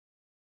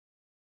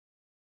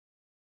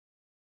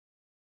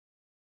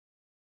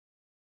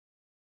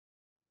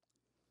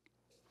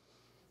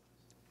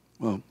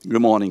Well,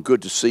 good morning.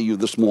 Good to see you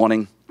this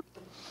morning.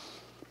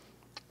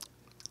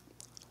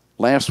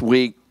 Last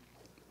week,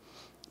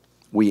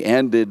 we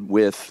ended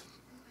with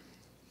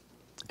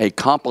a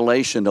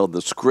compilation of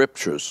the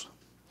scriptures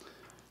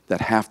that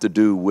have to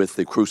do with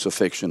the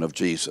crucifixion of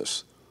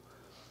Jesus.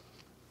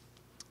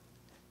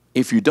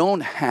 If you don't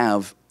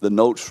have the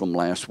notes from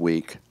last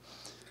week,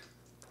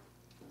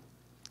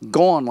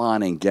 go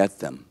online and get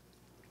them.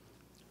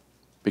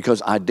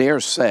 Because I dare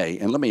say,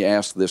 and let me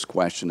ask this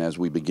question as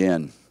we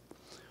begin,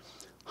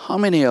 how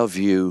many of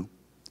you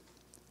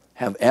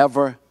have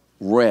ever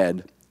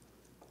read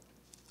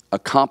a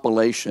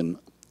compilation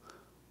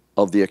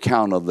of the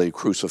account of the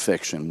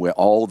crucifixion where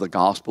all the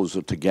Gospels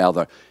are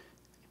together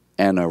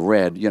and are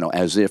read,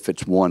 as if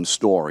it's one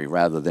story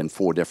rather than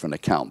four different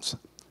accounts?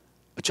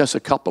 Just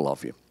a couple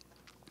of you.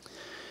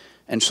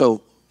 And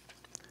so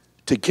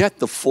to get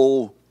the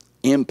full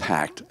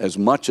impact, as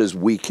much as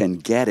we can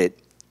get it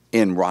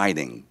in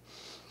writing,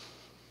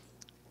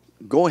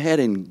 go ahead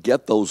and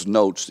get those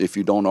notes if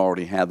you don't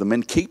already have them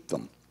and keep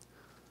them.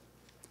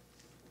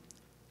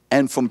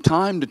 And from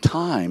time to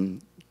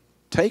time,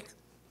 take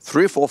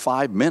 3 or 4 or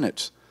 5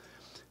 minutes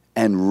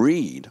and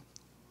read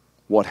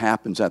what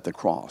happens at the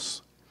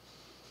cross.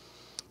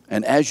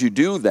 And as you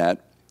do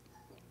that,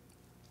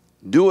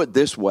 do it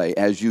this way,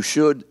 as you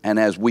should and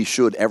as we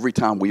should every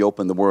time we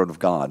open the Word of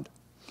God.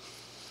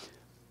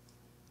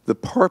 The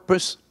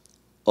purpose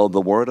of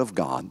the Word of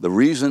God, the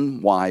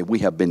reason why we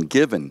have been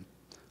given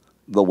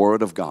the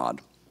Word of God,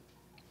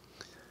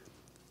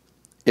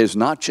 is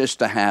not just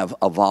to have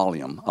a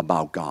volume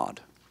about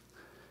God,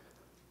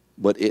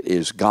 but it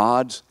is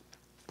God's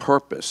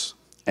purpose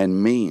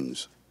and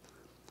means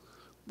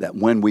that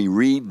when we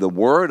read the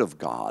Word of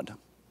God,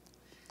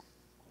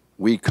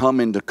 we come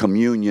into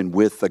communion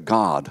with the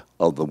God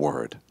of the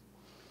Word.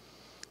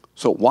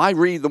 So why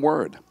read the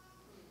Word?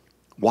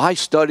 Why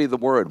study the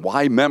Word?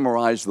 Why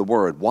memorize the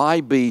Word?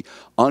 Why be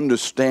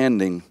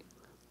understanding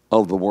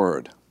of the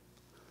Word?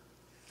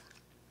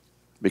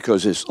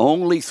 Because it's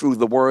only through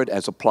the Word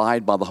as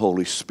applied by the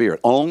Holy Spirit.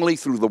 Only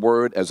through the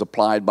Word as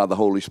applied by the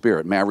Holy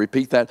Spirit. May I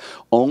repeat that?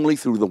 Only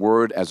through the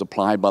Word as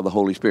applied by the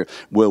Holy Spirit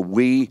will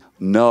we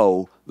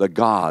know the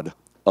God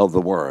of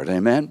the Word.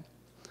 Amen?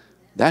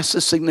 That's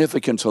the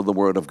significance of the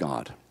Word of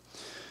God.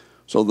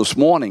 So this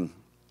morning,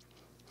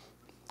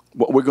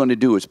 what we're going to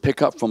do is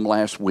pick up from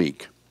last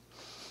week,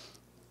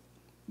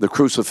 the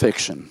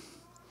crucifixion.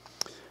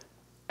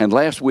 And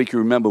last week, you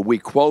remember, we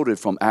quoted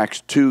from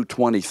Acts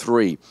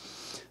 2:23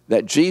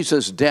 that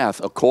Jesus'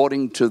 death,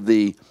 according to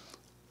the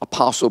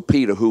Apostle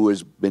Peter, who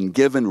has been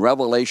given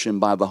revelation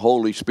by the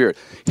Holy Spirit.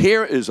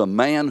 Here is a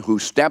man who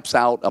steps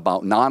out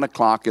about 9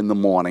 o'clock in the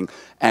morning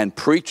and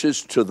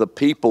preaches to the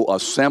people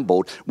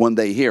assembled when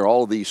they hear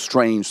all these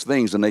strange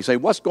things. And they say,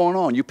 what's going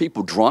on? You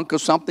people drunk or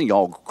something?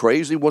 Y'all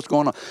crazy? What's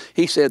going on?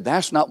 He said,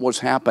 that's not what's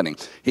happening.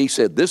 He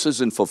said, this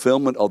is in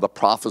fulfillment of the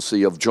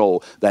prophecy of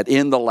Joel, that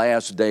in the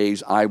last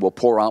days I will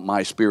pour out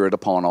my Spirit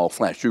upon all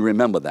flesh. You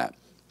remember that?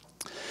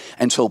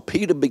 And so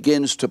Peter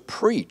begins to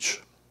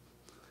preach.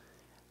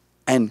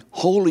 And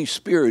Holy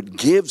Spirit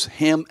gives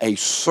him a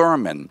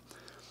sermon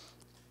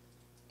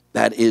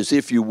that is,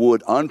 if you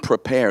would,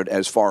 unprepared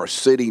as far as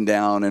sitting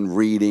down and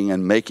reading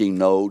and making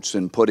notes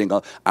and putting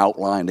an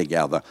outline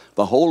together.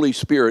 The Holy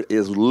Spirit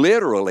is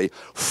literally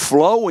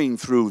flowing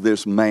through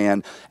this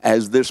man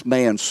as this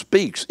man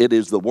speaks. It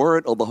is the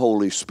word of the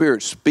Holy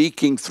Spirit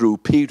speaking through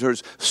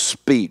Peter's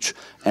speech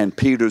and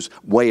Peter's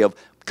way of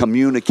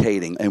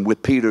communicating and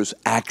with Peter's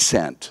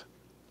accent.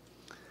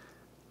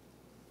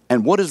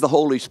 And what does the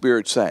Holy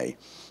Spirit say?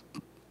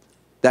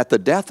 That the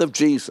death of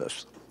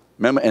Jesus,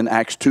 remember in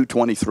Acts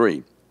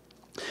 2:23,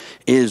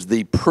 is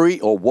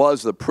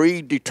was the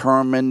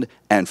predetermined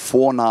and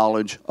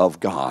foreknowledge of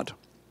God.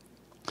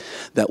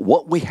 That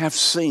what we have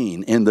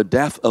seen in the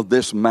death of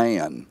this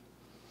man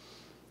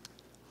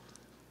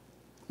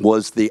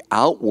was the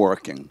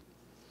outworking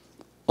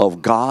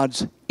of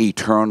God's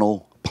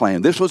eternal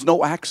plan. This was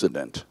no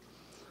accident.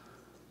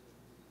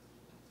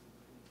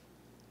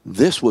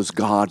 This was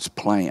God's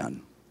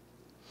plan.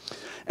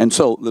 And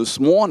so this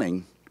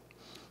morning,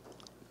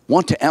 I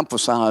want to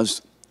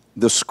emphasize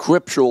the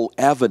scriptural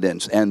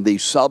evidence and the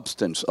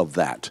substance of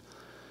that.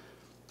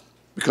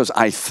 Because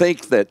I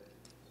think that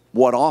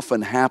what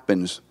often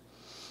happens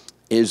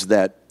is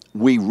that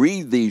we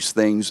read these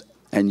things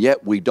and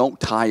yet we don't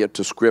tie it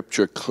to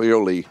Scripture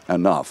clearly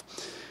enough.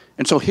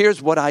 And so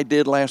here's what I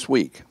did last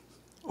week,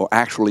 or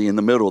actually in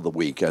the middle of the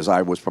week as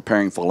I was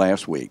preparing for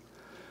last week.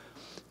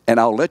 And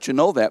I'll let you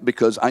know that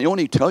because I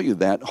only tell you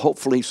that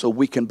hopefully so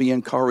we can be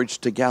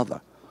encouraged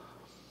together.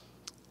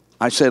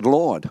 I said,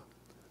 Lord,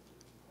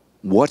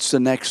 what's the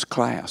next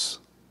class?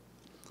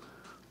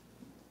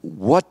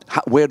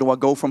 Where do I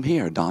go from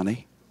here,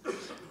 Donnie?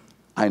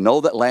 I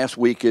know that last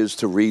week is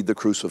to read the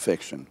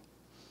crucifixion.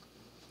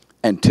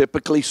 And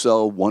typically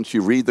so, once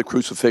you read the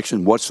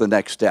crucifixion, what's the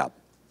next step?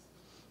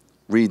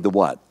 Read the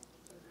what?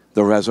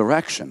 The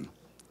resurrection.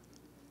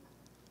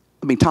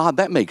 I mean, Todd,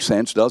 that makes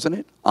sense, doesn't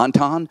it?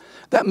 Anton,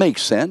 that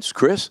makes sense.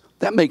 Chris,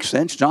 that makes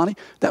sense. Johnny,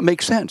 that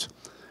makes sense.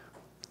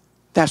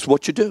 That's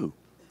what you do.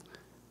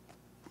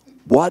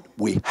 What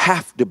we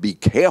have to be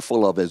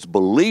careful of as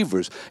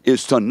believers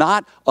is to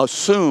not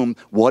assume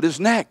what is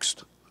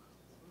next.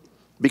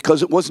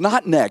 Because it was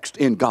not next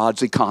in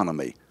God's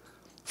economy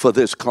for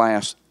this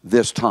class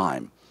this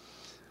time.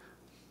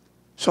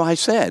 So I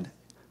said,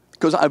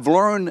 because I've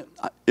learned,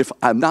 if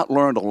I've not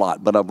learned a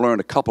lot, but I've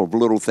learned a couple of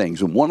little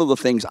things. And one of the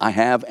things I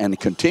have and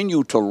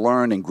continue to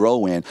learn and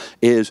grow in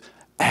is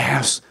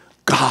ask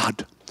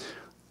God.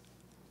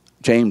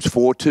 James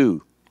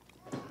 4:2.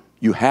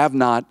 You have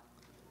not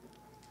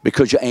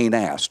because you ain't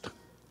asked.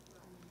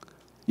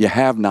 You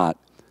have not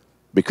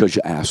because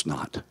you ask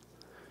not.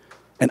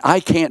 And I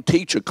can't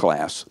teach a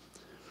class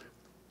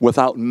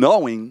without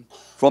knowing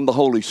from the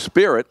Holy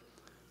Spirit,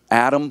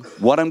 Adam,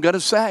 what I'm going to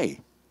say.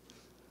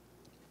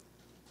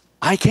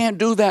 I can't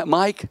do that,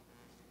 Mike.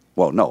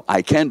 Well, no,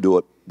 I can do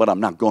it, but I'm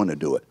not going to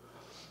do it.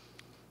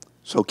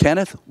 So,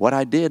 Kenneth, what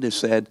I did is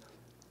said,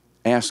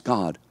 ask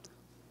God,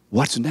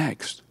 what's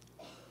next?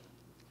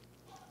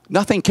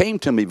 Nothing came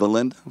to me,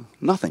 Belinda.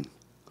 Nothing.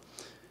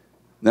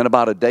 Then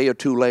about a day or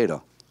two later,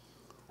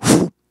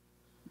 whoop,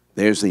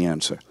 there's the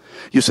answer.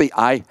 You see,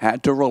 I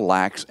had to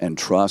relax and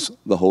trust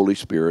the Holy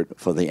Spirit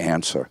for the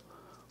answer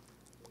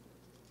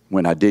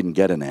when I didn't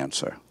get an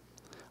answer.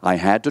 I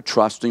had to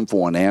trust Him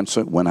for an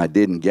answer when I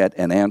didn't get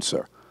an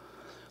answer.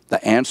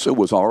 The answer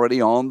was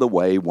already on the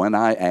way when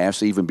I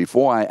asked, even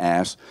before I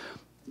asked,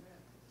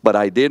 but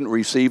I didn't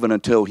receive it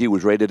until He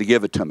was ready to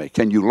give it to me.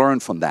 Can you learn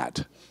from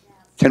that?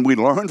 Can we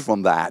learn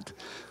from that?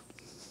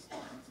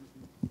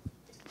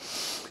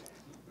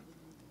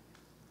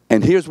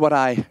 And here's what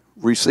I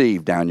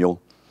received,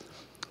 Daniel.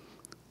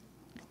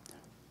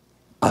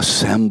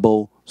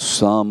 Assemble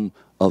some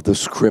of the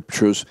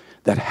scriptures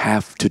that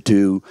have to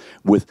do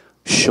with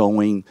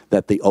showing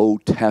that the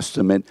Old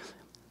Testament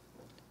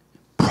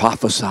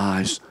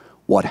prophesies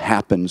what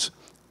happens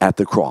at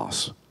the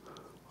cross.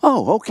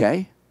 Oh,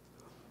 okay.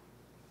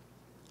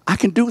 I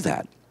can do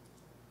that.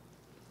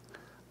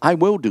 I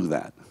will do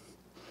that.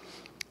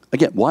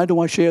 Again, why do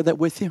I share that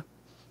with you?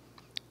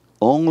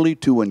 Only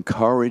to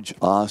encourage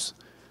us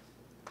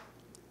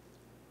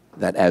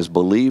that as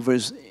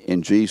believers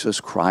in Jesus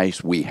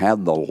Christ, we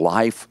have the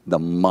life, the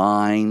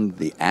mind,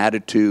 the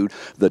attitude,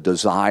 the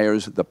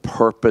desires, the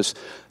purpose,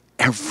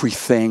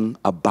 everything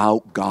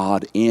about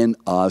God in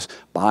us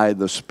by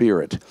the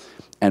Spirit.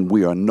 And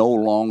we are no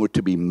longer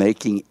to be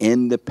making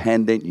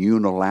independent,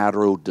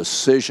 unilateral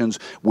decisions.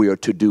 We are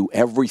to do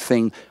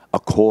everything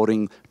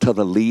according to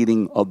the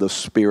leading of the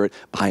Spirit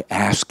by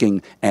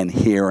asking and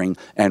hearing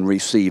and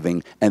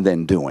receiving and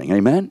then doing.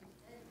 Amen?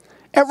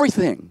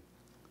 Everything.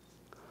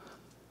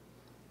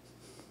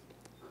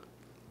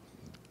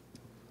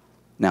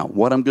 Now,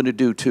 what I'm going to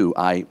do too,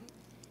 I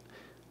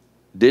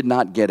did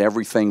not get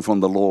everything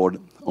from the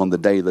Lord on the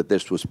day that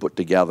this was put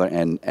together,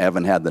 and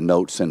Evan had the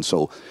notes, and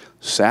so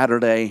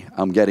Saturday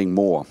I'm getting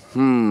more.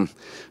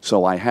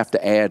 So I have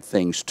to add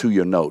things to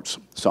your notes.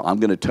 So I'm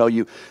going to tell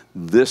you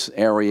this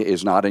area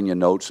is not in your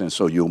notes, and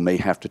so you may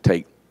have to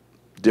take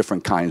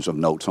different kinds of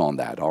notes on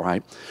that, all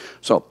right?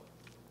 So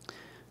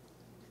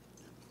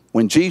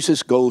when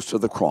Jesus goes to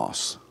the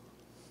cross,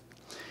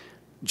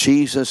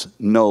 Jesus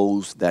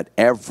knows that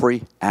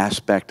every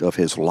aspect of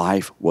his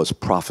life was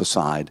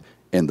prophesied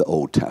in the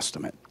Old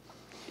Testament.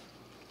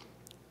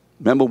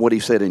 Remember what he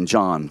said in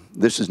John.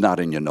 This is not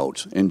in your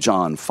notes. In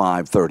John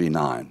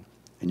 5:39.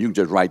 And you can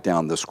just write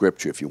down the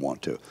scripture if you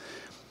want to.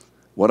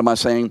 What am I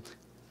saying?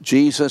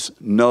 Jesus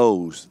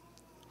knows,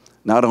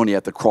 not only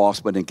at the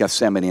cross, but in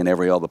Gethsemane and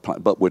every other place,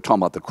 but we're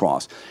talking about the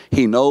cross.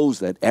 He knows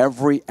that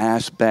every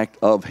aspect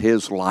of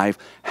his life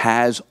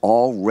has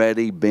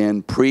already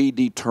been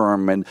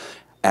predetermined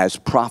as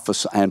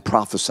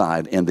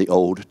prophesied in the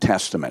Old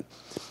Testament.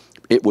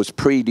 It was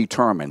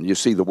predetermined. You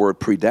see, the word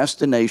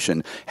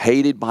predestination,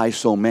 hated by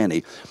so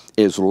many,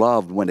 is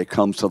loved when it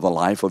comes to the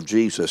life of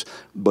Jesus,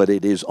 but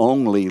it is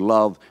only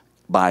loved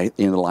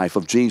in the life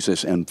of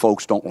Jesus, and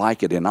folks don't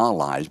like it in our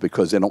lives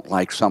because they don't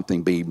like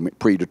something being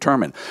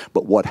predetermined.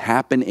 But what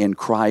happened in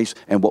Christ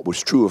and what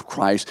was true of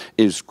Christ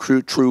is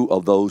true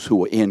of those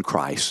who are in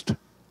Christ.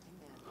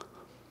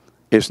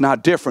 It's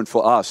not different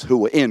for us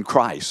who are in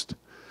Christ.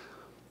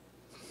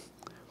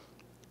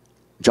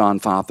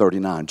 John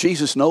 5:39.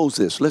 Jesus knows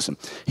this. Listen,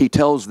 he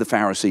tells the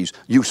Pharisees,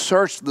 you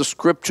search the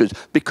scriptures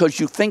because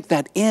you think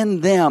that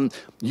in them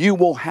you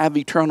will have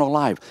eternal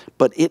life.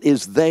 But it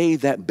is they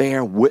that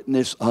bear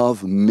witness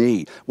of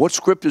me. What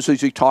scriptures is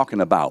he talking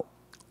about?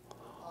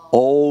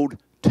 Old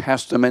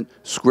Testament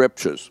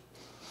scriptures.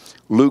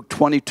 Luke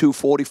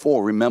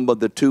 22:44, remember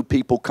the two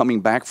people coming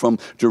back from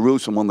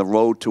Jerusalem on the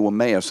road to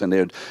Emmaus, and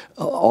they're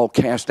all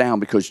cast down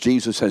because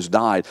Jesus has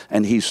died,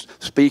 and he's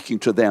speaking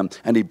to them,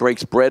 and he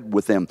breaks bread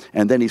with them,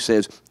 and then he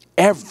says,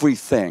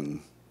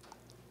 everything.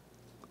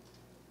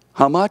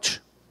 How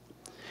much?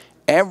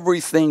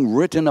 Everything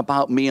written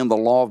about me in the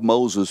law of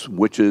Moses,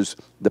 which is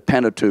the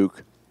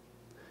Pentateuch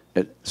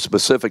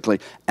specifically,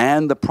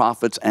 and the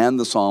prophets and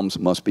the Psalms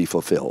must be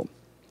fulfilled.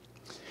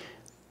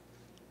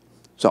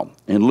 So,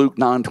 in Luke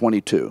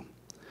 9:22,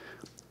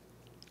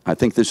 I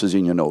think this is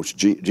in your notes.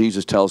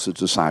 Jesus tells his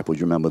disciples,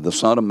 you remember, the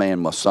Son of Man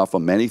must suffer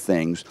many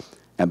things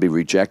and be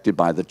rejected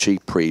by the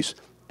chief priests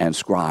and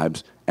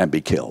scribes and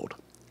be killed.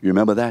 You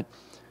remember that?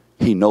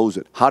 He knows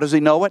it. How does he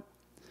know it?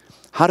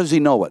 How does he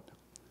know it?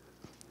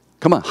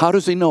 Come on, how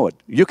does he know it?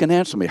 You can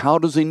answer me. How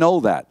does he know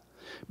that?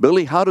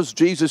 Billy, how does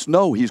Jesus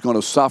know he's going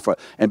to suffer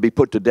and be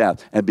put to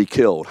death and be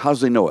killed? How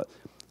does he know it?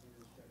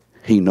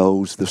 He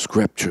knows the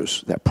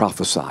scriptures that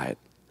prophesy it.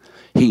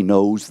 He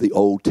knows the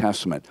Old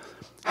Testament.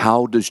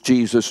 How does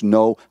Jesus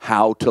know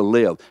how to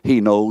live?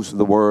 He knows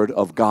the Word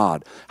of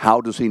God.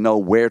 How does he know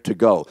where to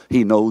go?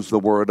 He knows the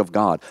Word of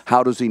God.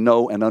 How does he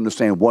know and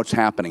understand what's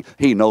happening?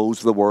 He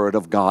knows the Word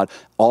of God.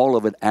 All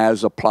of it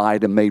as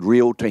applied and made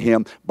real to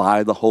him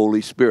by the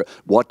Holy Spirit.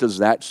 What does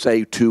that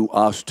say to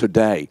us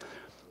today?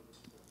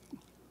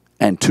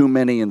 And too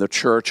many in the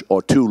church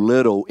are too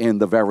little in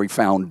the very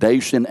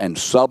foundation and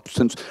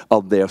substance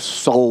of their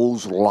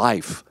soul's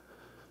life.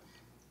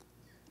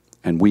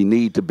 And we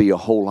need to be a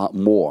whole lot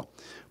more,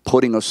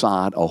 putting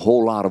aside a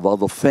whole lot of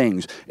other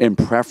things in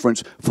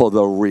preference for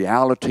the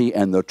reality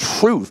and the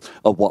truth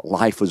of what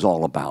life is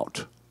all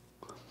about.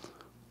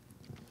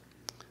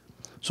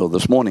 So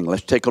this morning,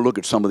 let's take a look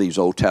at some of these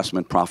Old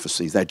Testament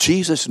prophecies that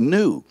Jesus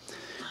knew,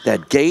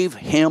 that gave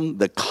him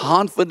the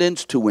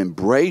confidence to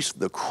embrace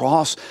the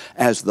cross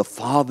as the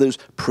Father's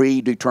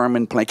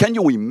predetermined plan. Can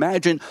you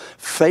imagine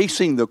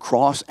facing the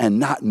cross and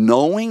not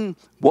knowing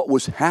what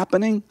was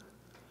happening?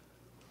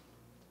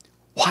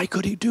 Why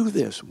could he do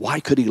this?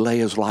 Why could he lay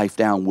his life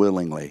down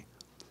willingly?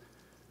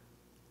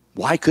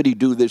 Why could he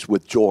do this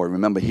with joy?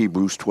 Remember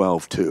Hebrews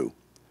 12:2.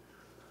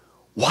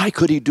 Why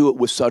could he do it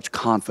with such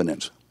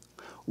confidence?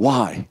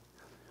 Why?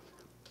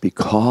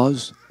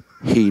 Because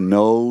he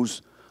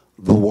knows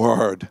the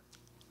Word.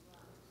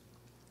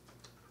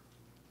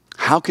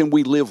 How can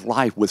we live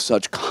life with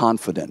such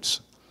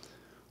confidence,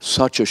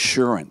 such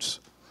assurance,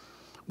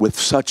 with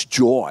such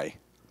joy,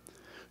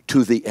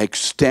 to the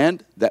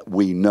extent that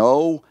we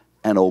know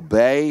and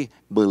obey,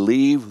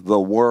 believe the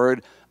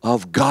Word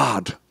of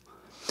God?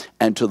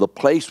 And to the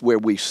place where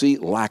we see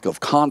lack of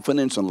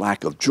confidence and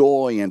lack of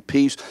joy and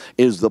peace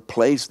is the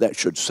place that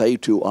should say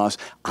to us,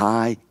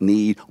 I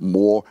need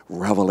more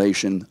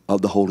revelation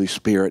of the Holy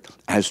Spirit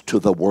as to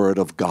the Word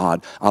of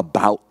God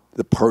about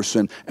the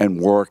person and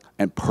work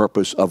and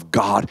purpose of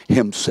God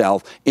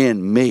himself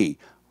in me.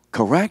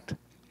 Correct?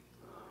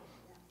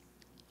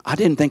 I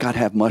didn't think I'd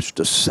have much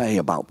to say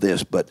about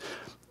this, but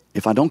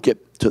if I don't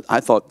get to,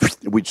 I thought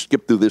we'd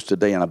skip through this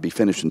today and I'd be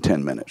finished in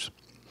 10 minutes.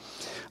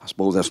 I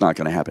suppose that's not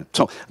going to happen.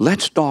 So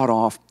let's start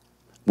off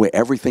where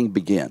everything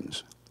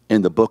begins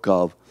in the book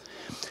of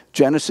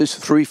Genesis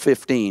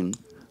 3:15.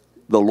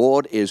 The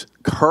Lord is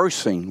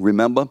cursing,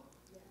 remember?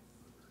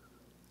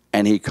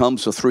 And he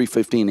comes to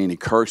 3:15 and he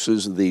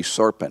curses the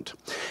serpent.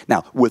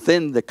 Now,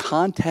 within the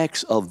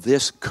context of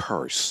this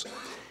curse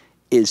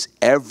is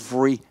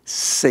every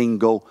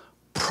single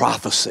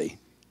prophecy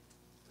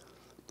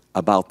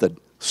about the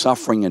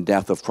suffering and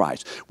death of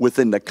Christ.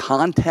 Within the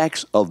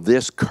context of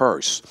this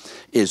curse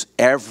is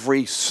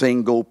every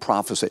single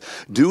prophecy.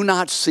 Do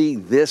not see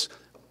this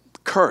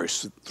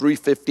curse,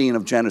 3:15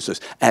 of Genesis,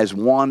 as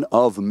one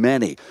of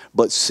many,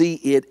 but see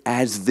it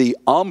as the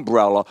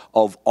umbrella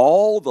of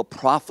all the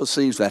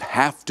prophecies that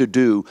have to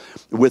do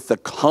with the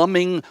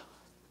coming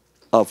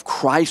of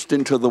Christ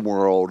into the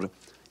world,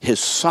 his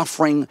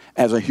suffering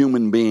as a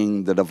human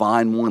being, the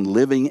divine one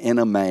living in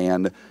a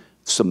man,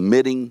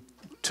 submitting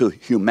to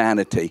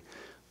humanity,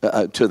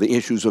 to the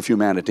issues of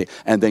humanity,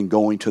 and then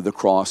going to the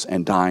cross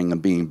and dying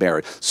and being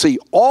buried. See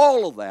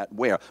all of that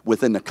where?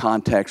 Within the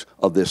context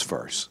of this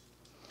verse.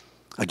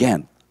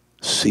 Again,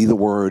 see the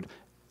word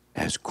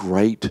as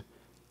great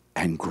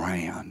and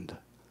grand,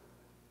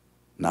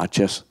 not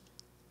just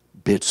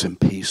bits and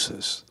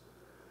pieces.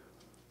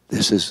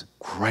 This is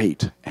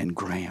great and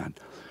grand.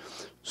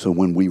 So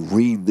when we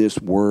read this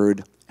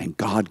word, and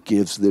God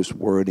gives this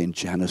word in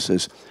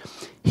Genesis,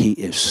 he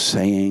is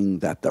saying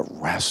that the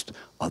rest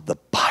of the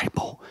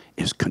Bible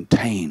is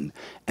contained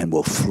and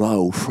will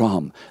flow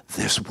from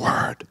this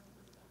word.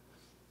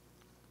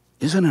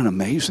 Isn't it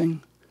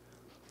amazing?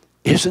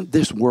 Isn't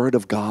this word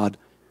of God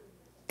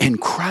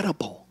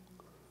incredible?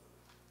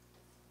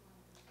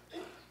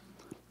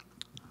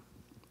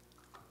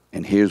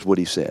 And here's what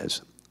he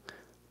says.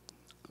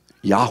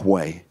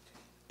 Yahweh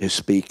is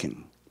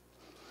speaking.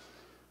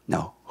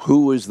 Now,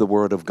 who is the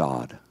Word of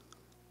God?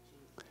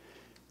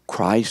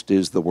 Christ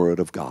is the Word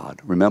of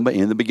God. Remember,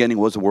 in the beginning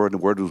was the Word, and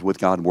the Word was with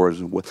God, and the Word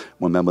was with,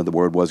 remember, the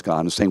Word was God,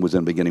 and the same was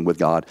in the beginning with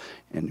God.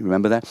 And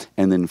remember that?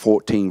 And then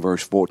 14,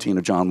 verse 14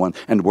 of John 1,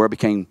 and the Word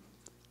became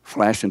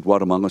flesh and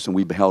dwelt among us, and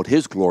we beheld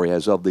his glory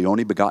as of the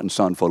only begotten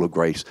Son, full of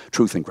grace,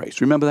 truth and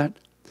grace. Remember that?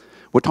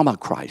 We're talking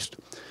about Christ.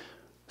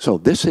 So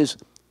this is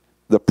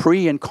the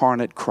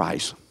pre-incarnate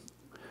Christ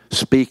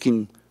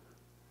speaking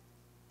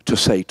to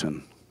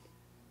Satan.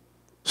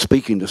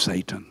 Speaking to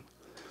Satan.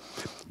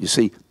 You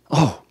see,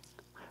 oh,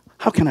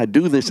 how can I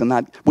do this and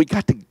not? We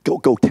got to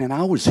go 10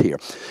 hours here.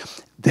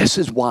 This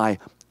is why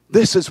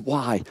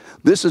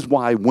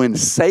when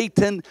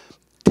Satan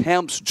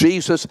tempts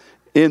Jesus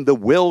in the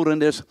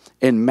wilderness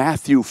in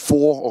Matthew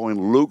 4 or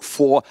in Luke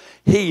 4,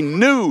 he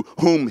knew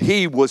whom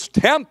he was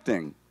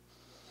tempting,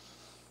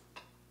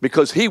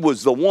 because he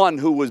was the one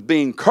who was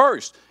being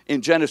cursed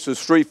in Genesis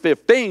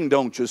 3:15,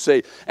 don't you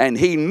see? And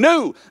he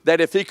knew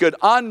that if he could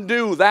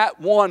undo that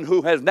one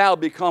who has now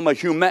become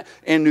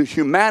into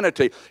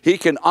humanity, he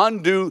can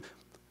undo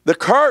the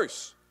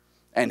curse,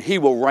 and he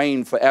will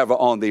reign forever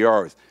on the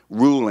earth,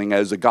 ruling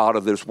as the God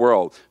of this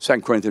world.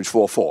 2 Corinthians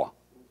 4:4.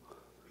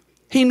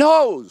 He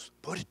knows.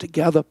 Put it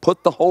together.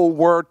 Put the whole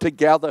word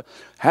together.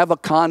 Have a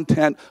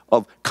content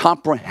of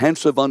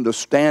comprehensive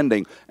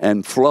understanding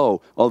and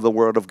flow of the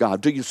word of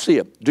God. Do you see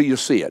it? Do you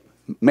see it?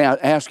 May I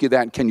ask you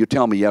that? Can you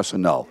tell me yes or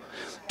no?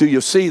 Do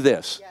you see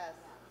this? Yes.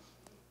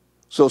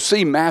 So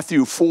see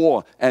Matthew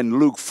 4 and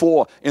Luke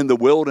 4 in the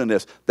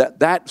wilderness.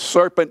 That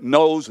serpent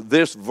knows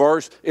this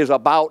verse is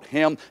about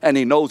him, and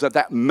he knows that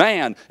that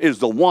man is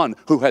the one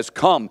who has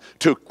come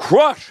to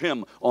crush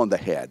him on the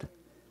head.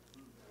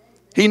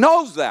 He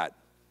knows that.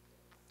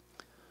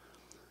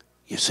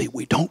 You see,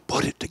 we don't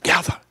put it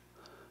together.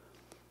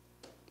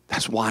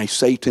 That's why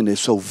Satan is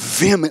so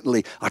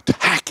vehemently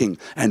attacking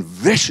and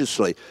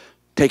viciously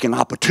taking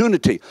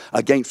opportunity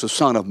against the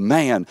Son of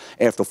Man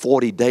after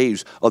 40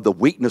 days of the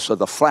weakness of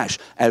the flesh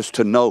as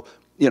to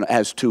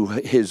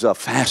his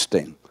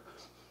fasting.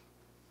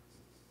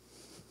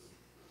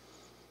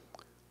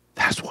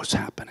 That's what's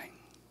happening.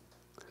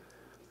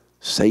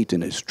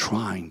 Satan is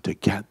trying to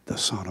get the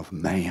Son of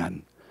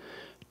Man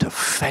to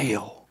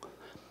fail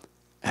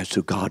as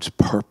to God's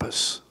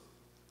purpose.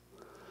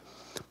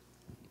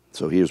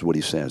 So here's what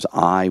he says.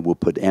 I will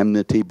put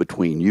enmity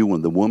between you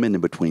and the woman,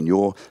 and between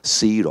your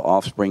seed or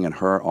offspring and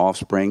her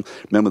offspring.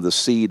 Remember, the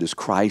seed is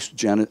Christ,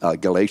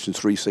 Galatians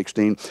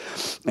 3:16.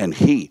 And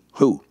he,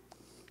 who?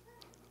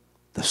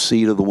 The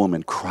seed of the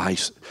woman,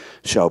 Christ,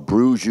 shall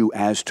bruise you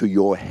as to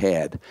your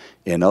head.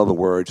 In other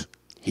words,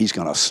 he's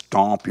going to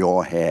stomp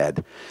your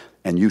head,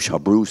 and you shall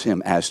bruise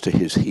him as to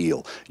his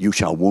heel. You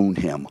shall wound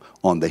him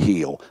on the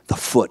heel, the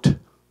foot,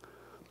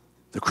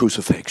 the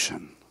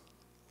crucifixion.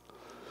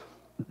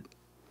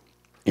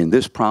 In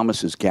this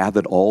promise is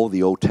gathered all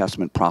the Old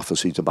Testament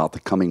prophecies about the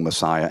coming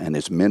Messiah and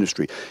his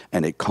ministry,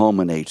 and it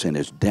culminates in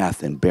his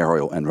death and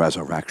burial and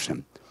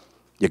resurrection.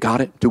 You got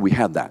it? Do we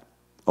have that?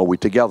 Are we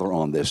together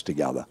on this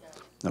together?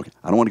 Okay.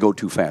 I don't want to go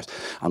too fast.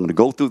 I'm going to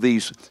go through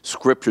these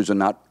scriptures and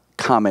not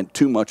comment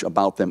too much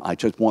about them. I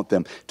just want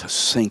them to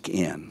sink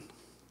in.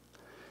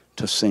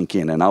 To sink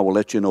in. And I will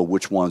let you know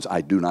which ones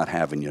I do not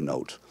have in your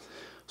notes.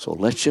 So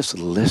let's just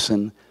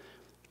listen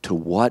to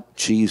what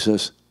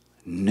Jesus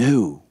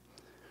knew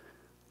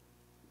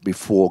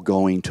before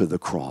going to the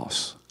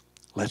cross.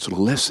 Let's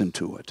listen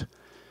to it.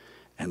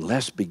 And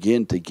let's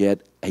begin to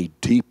get a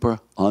deeper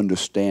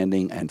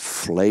understanding and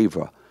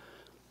flavor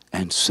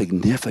and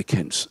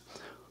significance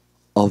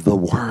of the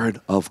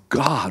Word of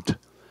God,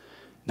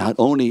 not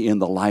only in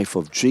the life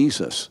of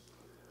Jesus,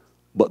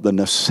 but the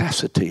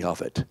necessity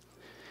of it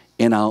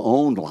in our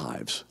own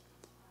lives.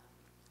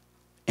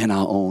 In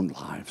our own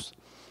lives.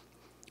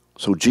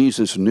 So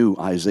Jesus knew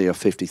Isaiah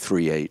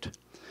 53:8.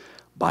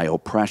 By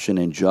oppression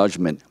and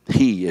judgment,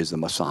 he is the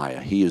Messiah.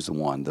 He is the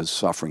one, the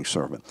suffering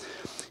servant.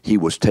 He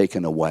was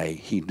taken away.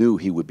 He knew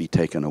he would be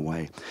taken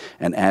away.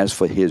 And as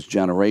for his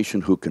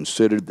generation, who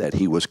considered that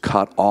he was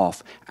cut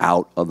off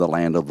out of the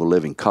land of the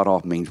living. Cut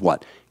off means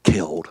what?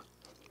 Killed.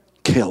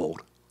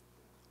 Killed.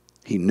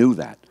 He knew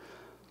that.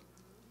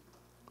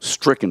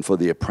 Stricken for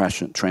the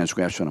oppression,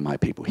 transgression of my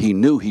people. He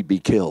knew he'd be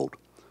killed.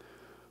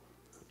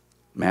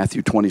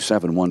 Matthew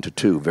 27,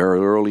 1-2.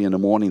 Very early in the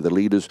morning, the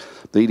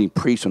leading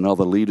priests and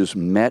other leaders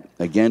met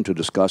again to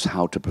discuss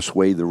how to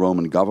persuade the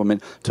Roman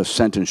government to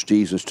sentence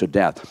Jesus to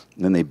death.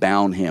 And then they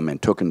bound him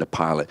and took him to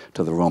Pilate,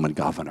 to the Roman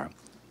governor.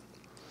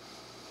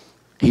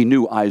 He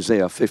knew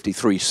Isaiah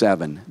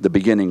 53:7, the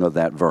beginning of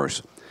that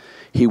verse.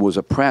 He was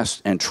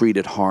oppressed and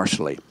treated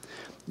harshly,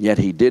 yet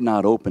he did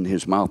not open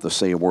his mouth to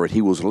say a word.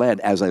 He was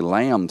led as a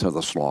lamb to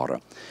the slaughter,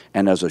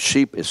 and as a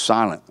sheep is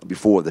silent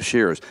before the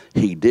shearers,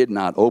 he did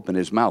not open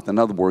his mouth. In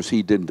other words,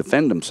 he didn't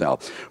defend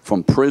himself.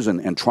 From prison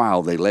and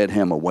trial, they led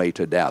him away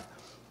to death.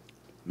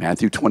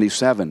 Matthew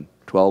 27,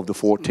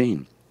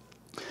 12-14.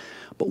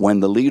 But when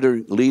the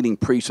leading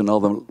priests and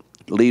other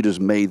leaders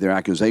made their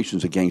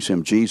accusations against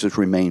him, Jesus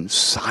remained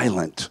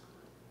silent.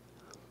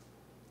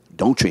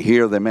 Don't you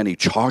hear there are many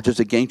charges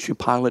against you?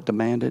 Pilate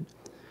demanded.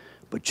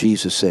 But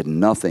Jesus said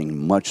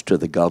nothing, much to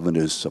the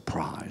governor's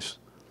surprise.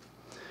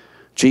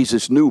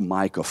 Jesus knew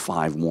Micah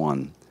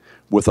 5:1.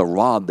 With a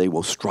rod they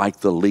will strike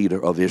the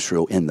leader of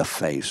Israel in the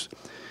face.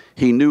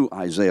 He knew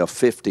Isaiah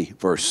 50,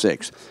 verse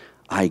 6.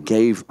 I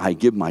give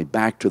my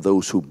back to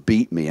those who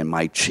beat me, and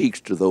my cheeks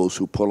to those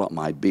who pull up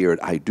my beard.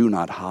 I do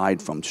not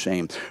hide from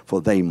shame,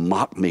 for they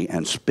mock me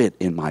and spit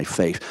in my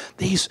face.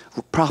 These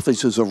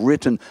prophecies are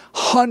written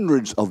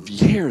hundreds of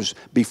years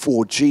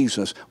before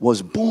Jesus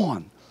was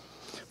born.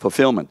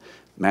 Fulfillment.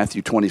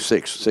 Matthew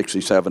 26,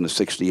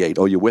 67-68.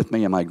 Oh, you with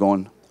me? Am I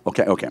going?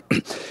 Okay.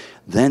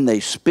 Then they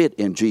spit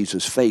in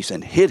Jesus' face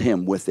and hit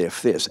him with their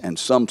fists, and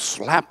some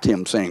slapped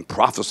him, saying,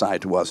 prophesy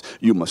to us,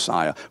 you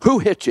Messiah. Who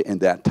hit you in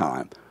that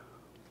time?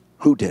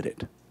 Who did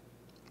it?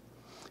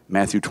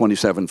 Matthew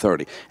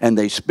 27:30. And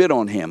they spit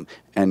on him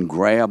and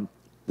grabbed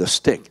the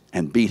stick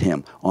and beat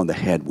him on the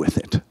head with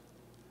it.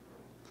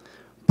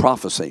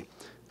 Prophecy.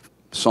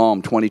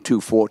 Psalm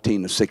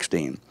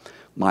 22:14-16.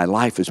 My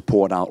life is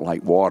poured out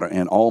like water,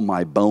 and all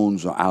my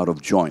bones are out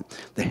of joint.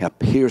 They have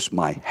pierced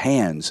my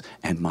hands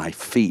and my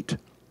feet.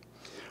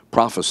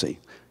 Prophecy.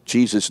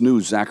 Jesus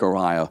knew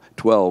Zechariah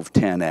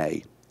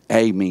 12:10a.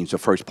 A means the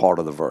first part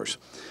of the verse.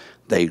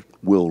 They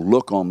will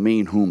look on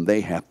me whom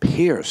they have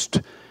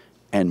pierced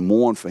and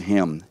mourn for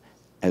him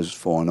as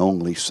for an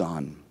only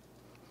son.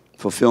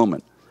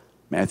 Fulfillment.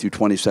 Matthew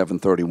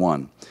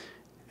 27:31.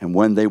 And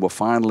when they were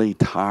finally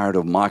tired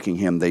of mocking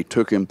him, they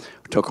took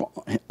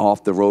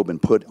off the robe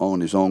and put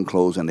on his own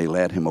clothes, and they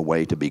led him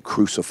away to be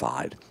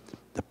crucified.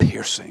 The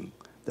piercing,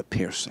 the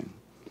piercing.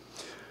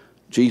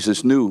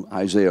 Jesus knew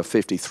Isaiah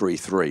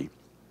 53:3.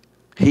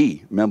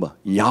 He, remember,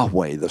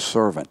 Yahweh, the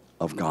servant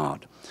of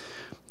God,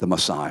 the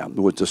Messiah,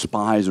 was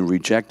despised and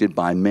rejected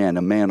by men,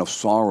 a man of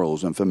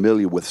sorrows and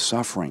familiar with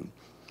suffering.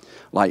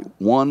 Like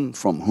one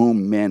from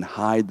whom men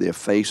hide their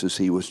faces,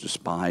 he was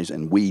despised,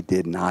 and we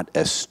did not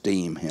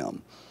esteem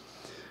him.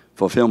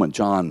 Fulfillment,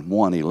 John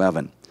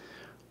 1:11.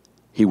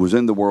 He was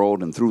in the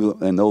world, and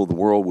though the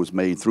world was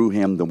made through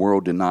him, the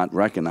world did not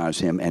recognize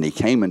him, and he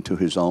came into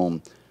his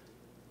own,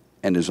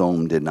 and his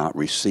own did not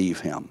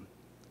receive him.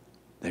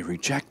 They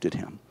rejected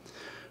him.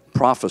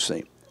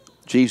 Prophecy.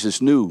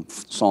 Jesus knew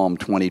Psalm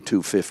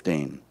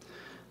 22:15.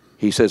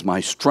 He says,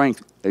 my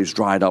strength is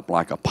dried up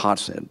like a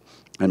potsherd,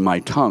 and my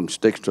tongue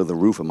sticks to the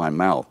roof of my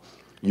mouth.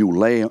 You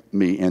lay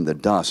me in the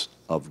dust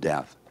of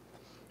death.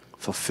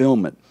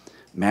 Fulfillment.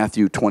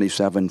 Matthew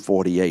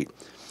 27:48.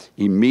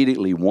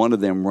 Immediately one of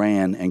them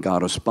ran and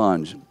got a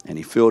sponge, and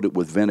he filled it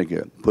with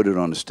vinegar, put it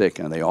on a stick,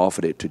 and they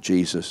offered it to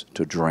Jesus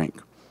to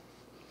drink.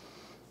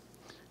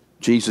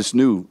 Jesus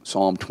knew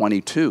Psalm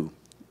 22,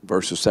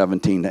 verses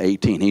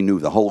 17-18. He knew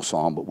the whole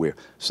psalm, but we're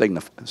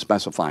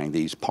specifying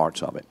these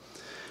parts of it.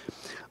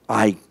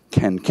 I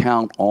can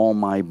count all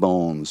my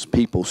bones.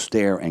 People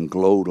stare and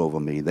gloat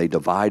over me. They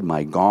divide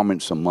my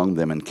garments among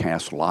them and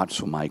cast lots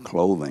for my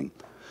clothing.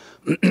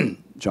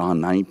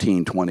 John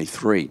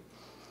 19:23.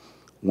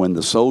 When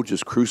the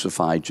soldiers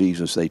crucified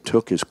Jesus, they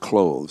took his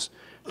clothes,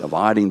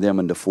 dividing them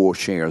into 4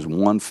 shares,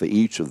 one for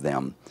each of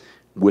them,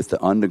 with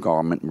the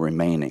undergarment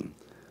remaining.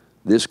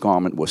 This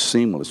garment was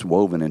seamless,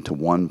 woven into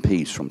one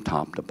piece from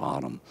top to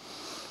bottom.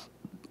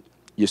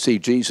 You see,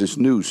 Jesus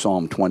knew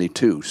Psalm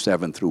 22,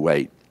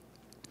 7-8.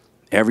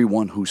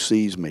 Everyone who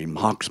sees me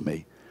mocks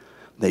me.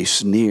 They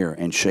sneer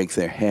and shake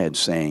their heads,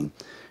 saying,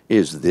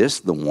 is this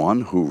the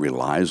one who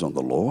relies on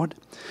the Lord?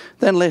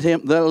 Then let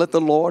the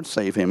Lord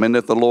save him. And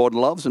if the Lord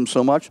loves him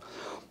so much,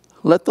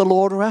 let the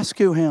Lord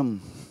rescue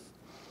him.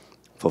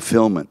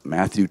 Fulfillment,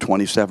 Matthew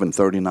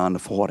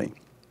 27:39-40.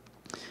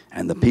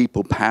 And the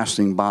people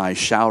passing by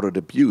shouted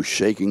abuse,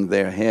 shaking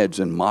their heads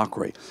in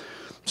mockery.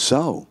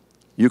 So,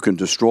 you can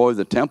destroy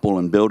the temple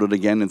and build it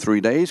again in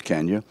 3 days,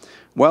 can you?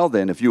 Well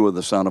then, if you are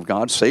the Son of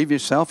God, save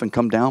yourself and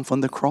come down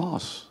from the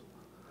cross.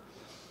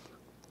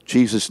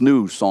 Jesus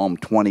knew Psalm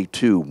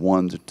 22,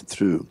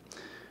 1-2.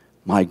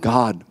 My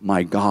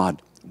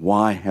God,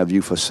 why have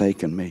you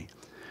forsaken me?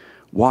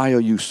 Why are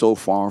you so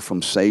far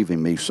from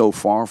saving me, so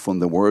far from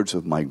the words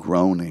of my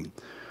groaning?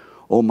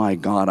 Oh my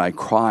God, I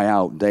cry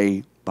out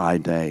day by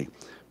day,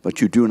 but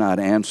you do not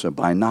answer,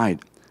 by night,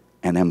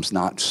 and am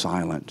not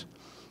silent.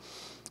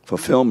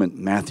 Fulfillment,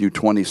 Matthew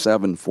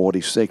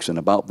 27:46. And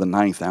about the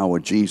 9th hour,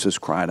 Jesus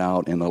cried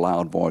out in a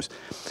loud voice,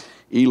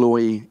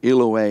 Eloi,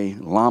 Eloi,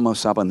 lama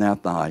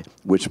sabachthani,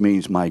 which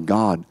means, my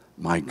God,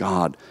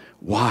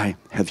 why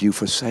have you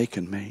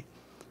forsaken me?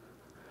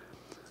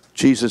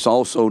 Jesus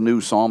also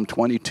knew Psalm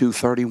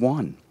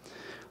 22:31.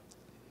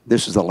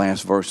 This is the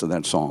last verse of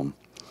that psalm.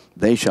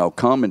 They shall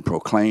come and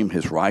proclaim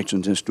his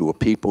righteousness to a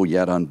people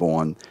yet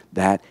unborn,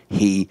 that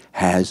he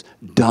has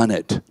done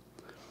it.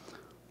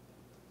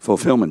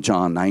 Fulfillment,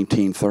 John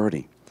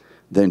 19:30.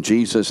 Then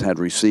Jesus had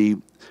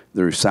received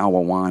the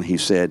sour wine. He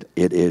said,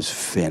 it is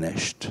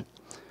finished.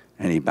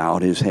 And he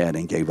bowed his head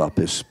and gave up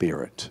his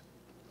spirit.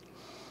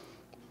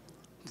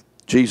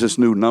 Jesus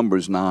knew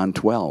Numbers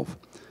 9:12.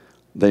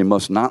 They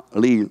must not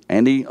leave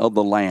any of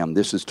the lamb,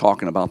 this is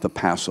talking about the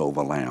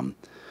Passover lamb,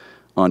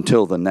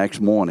 until the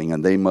next morning,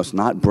 and they must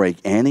not break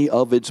any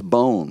of its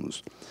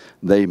bones.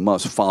 They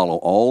must follow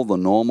all the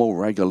normal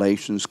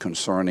regulations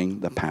concerning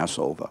the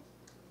Passover.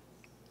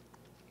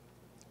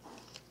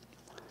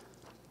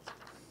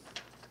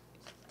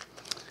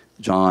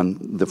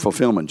 The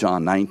fulfillment,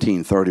 John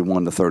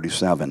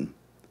 19:31-37.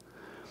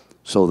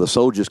 So the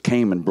soldiers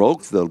came and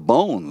broke the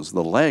bones,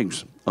 the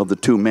legs of the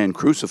 2 men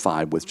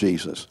crucified with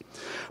Jesus.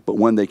 But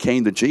when they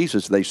came to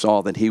Jesus, they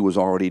saw that he was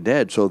already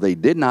dead, so they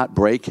did not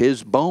break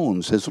his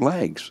bones, his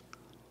legs.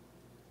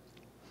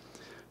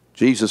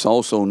 Jesus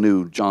also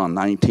knew John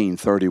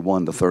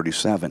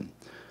 19:31-37.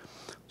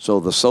 So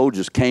the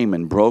soldiers came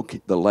and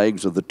broke the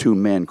legs of the 2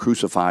 men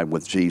crucified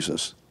with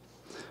Jesus.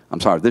 I'm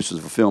sorry, this is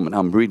fulfillment.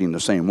 I'm reading the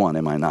same one,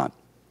 am I not?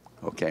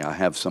 Okay, I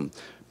have some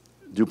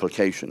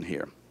duplication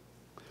here.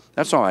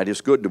 That's all right.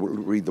 It's good to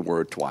read the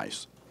word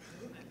twice.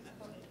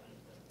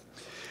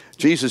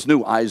 Jesus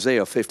knew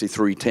Isaiah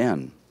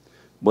 53:10,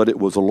 but it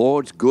was the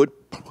Lord's good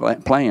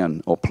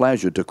plan or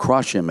pleasure to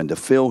crush him and to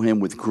fill him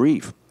with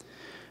grief.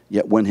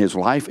 Yet when his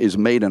life is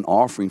made an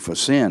offering for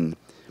sin,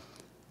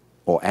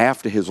 or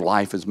after his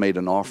life is made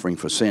an offering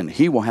for sin,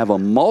 he will have a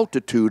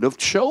multitude of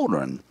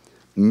children,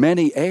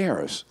 many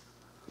heirs.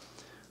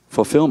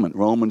 Fulfillment,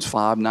 Romans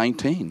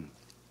 5:19.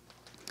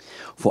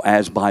 For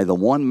as by the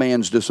one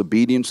man's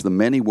disobedience the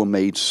many were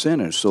made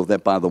sinners, so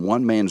that by the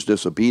one man's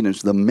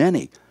disobedience the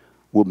many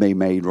will be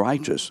made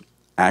righteous.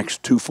 Acts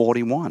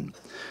 2:41.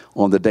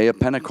 On the day of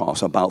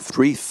Pentecost, about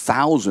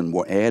 3,000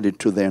 were added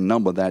to their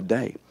number that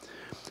day.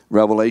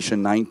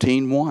 Revelation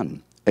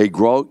 19:1. A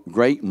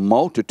great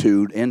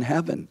multitude in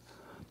heaven.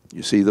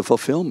 You see the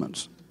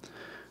fulfillments.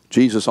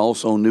 Jesus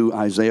also knew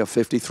Isaiah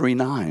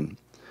 53:9.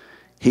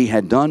 He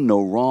had done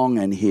no wrong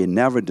and he had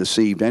never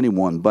deceived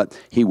anyone, but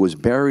he was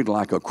buried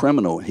like a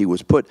criminal. He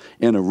was put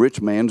in a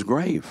rich man's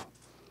grave.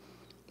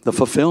 The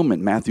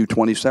fulfillment, Matthew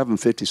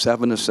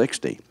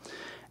 27:57-60.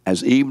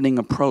 As evening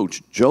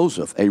approached,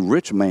 Joseph, a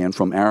rich man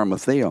from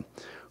Arimathea,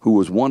 who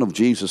was one of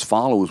Jesus'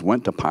 followers,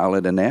 went to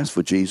Pilate and asked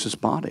for Jesus'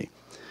 body.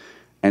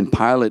 And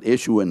Pilate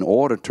issued an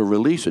order to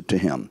release it to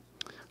him.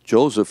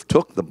 Joseph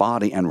took the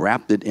body and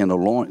wrapped it in a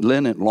long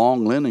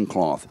linen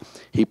cloth.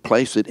 He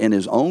placed it in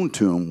his own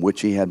tomb,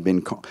 which had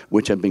been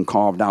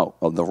carved out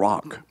of the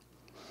rock.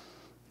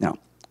 Now,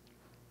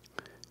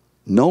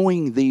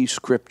 knowing these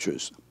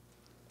scriptures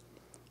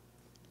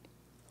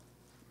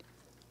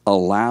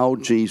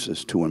allowed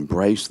Jesus to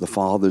embrace the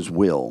Father's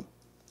will.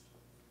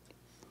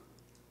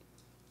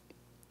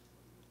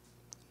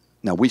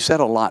 Now, we said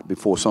a lot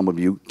before some of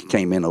you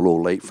came in a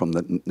little late from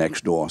the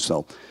next door,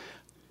 so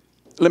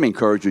let me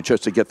encourage you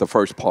just to get the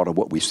first part of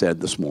what we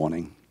said this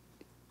morning.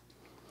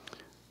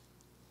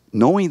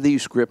 Knowing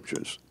these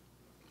scriptures,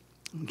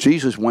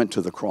 Jesus went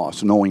to the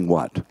cross knowing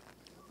what?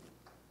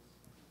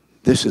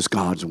 This is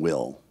God's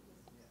will.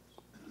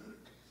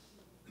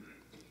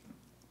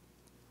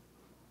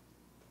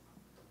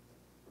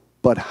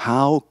 But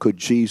how could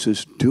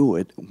Jesus do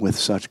it with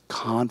such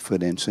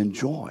confidence and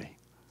joy?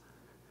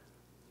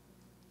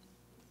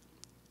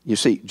 You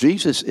see,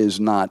 Jesus is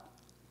not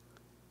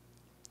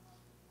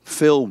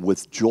filled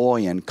with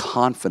joy and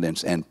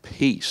confidence and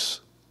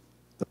peace,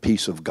 the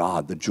peace of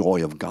God, the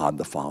joy of God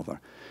the Father,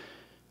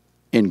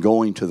 in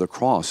going to the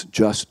cross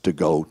just to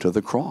go to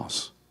the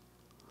cross.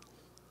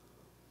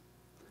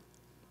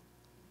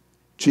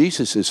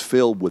 Jesus is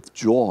filled with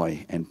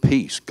joy and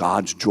peace,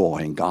 God's joy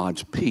and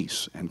God's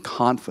peace and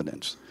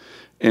confidence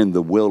in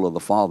the will of the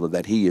Father,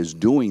 that he is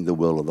doing the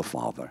will of the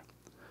Father.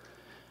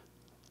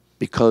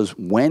 Because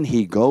when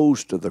he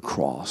goes to the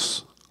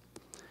cross,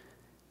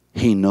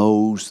 he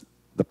knows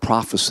the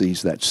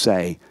prophecies that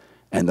say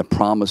and the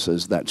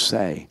promises that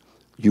say,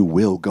 you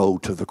will go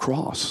to the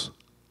cross.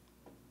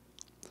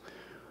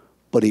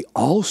 But he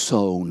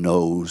also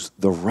knows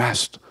the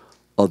rest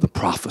of the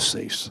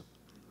prophecies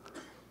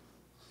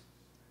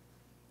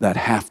that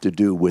have to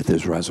do with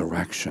his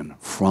resurrection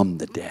from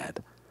the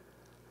dead.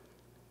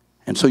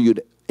 And so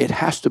it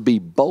has to be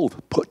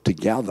both put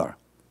together.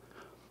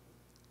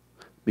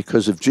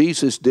 Because if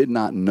Jesus did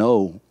not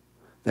know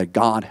that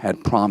God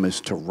had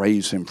promised to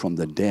raise him from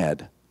the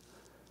dead,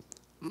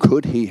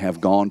 could he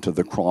have gone to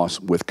the cross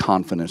with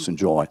confidence and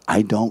joy?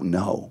 I don't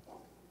know.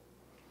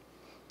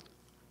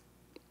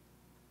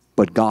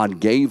 But God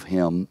gave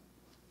him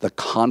the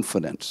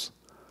confidence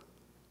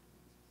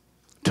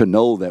to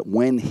know that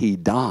when he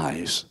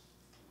dies,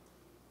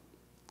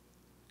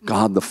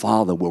 God the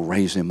Father will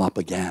raise him up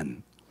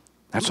again.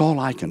 That's all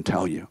I can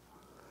tell you.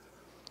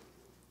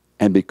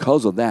 And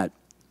because of that,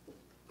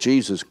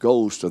 Jesus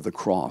goes to the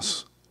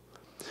cross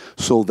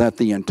so that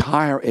the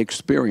entire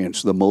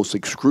experience, the most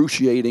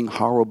excruciating,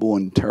 horrible,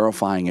 and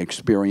terrifying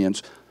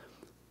experience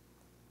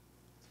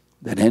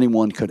that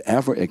anyone could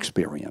ever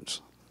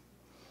experience,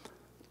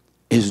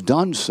 is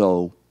done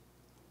so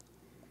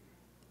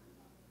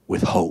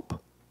with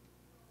hope.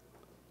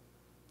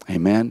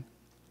 Amen?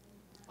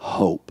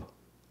 Hope.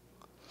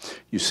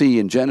 You see,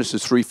 in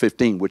Genesis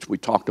 3:15, which we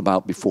talked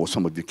about before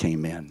some of you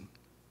came in,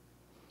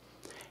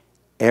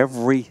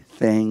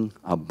 everything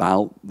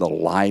about the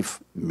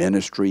life,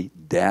 ministry,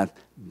 death,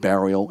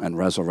 burial, and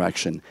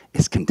resurrection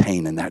is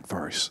contained in that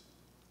verse.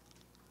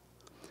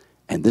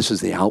 And this is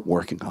the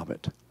outworking of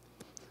it.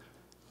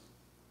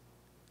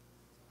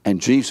 And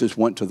Jesus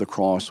went to the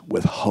cross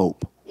with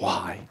hope.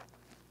 Why?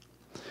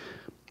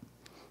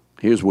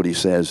 Here's what he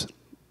says.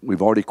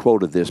 We've already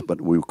quoted this, but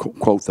we'll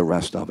quote the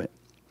rest of it.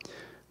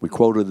 We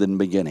quoted it in the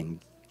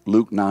beginning.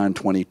 Luke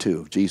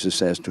 9:22. Jesus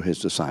says to his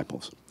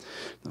disciples,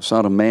 the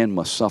Son of Man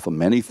must suffer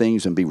many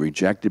things and be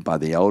rejected by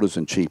the elders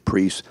and chief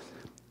priests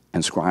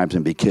and scribes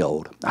and be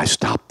killed. I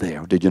stopped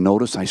there. Did you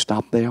notice I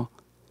stopped there?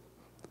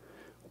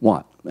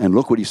 What? And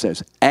look what he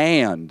says.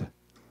 And.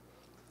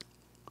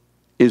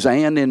 Is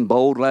and in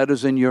bold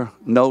letters in your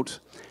notes?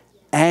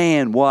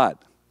 And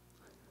what?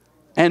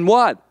 And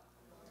what?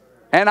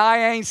 And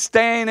I ain't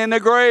staying in the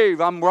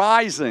grave. I'm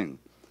rising.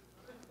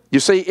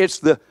 You see, it's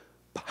the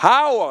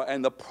power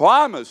and the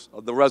promise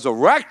of the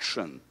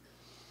resurrection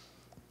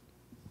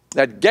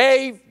that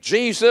gave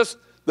Jesus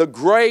the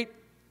great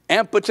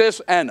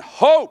impetus and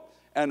hope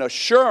and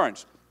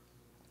assurance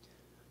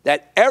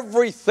that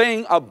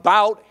everything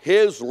about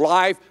his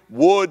life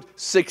would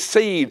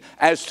succeed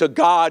as to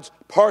God's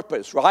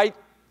purpose, right?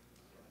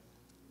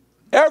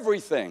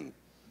 Everything.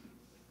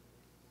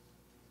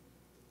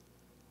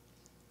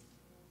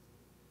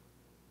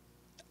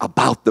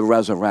 About the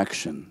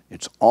resurrection.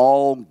 It's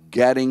all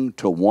getting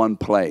to one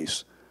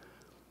place.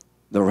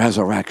 The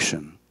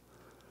resurrection.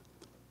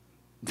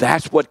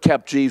 That's what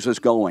kept Jesus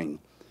going.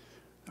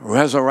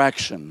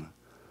 Resurrection.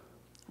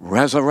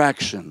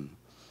 Resurrection.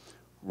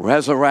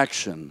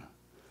 Resurrection.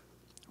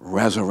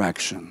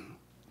 Resurrection.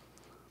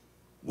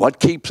 What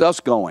keeps us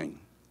going?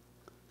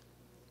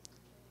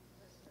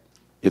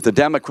 If the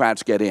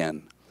Democrats get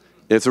in,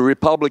 if the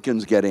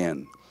Republicans get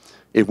in,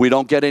 if we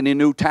don't get any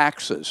new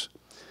taxes,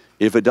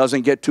 if it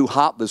doesn't get too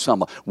hot this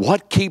summer,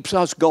 what keeps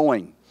us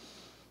going?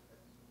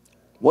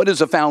 What is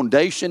the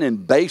foundation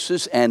and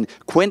basis and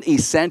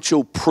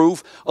quintessential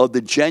proof of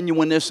the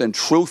genuineness and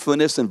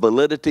truthfulness and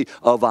validity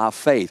of our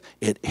faith?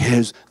 It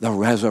is the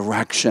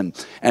resurrection.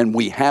 And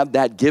we have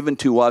that given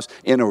to us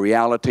in a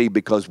reality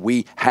because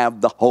we have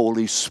the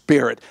Holy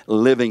Spirit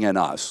living in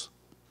us.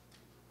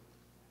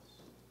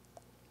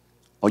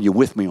 Are you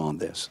with me on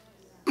this?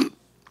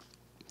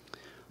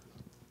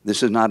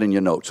 This is not in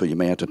your notes, so you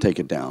may have to take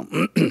it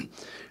down.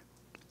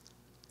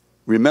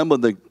 Remember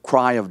the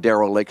cry of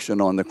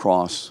dereliction on the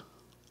cross?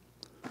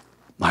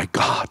 My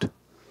God,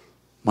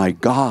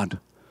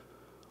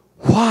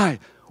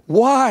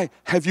 why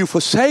have you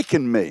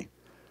forsaken me?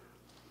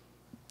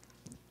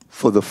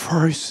 For the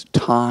first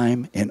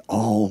time in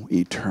all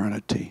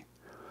eternity,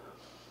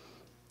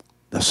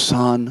 the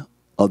Son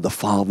of the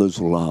Father's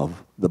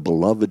love, the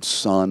beloved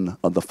Son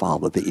of the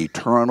Father, the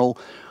eternal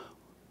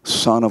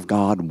Son of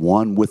God,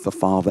 one with the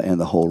Father and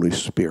the Holy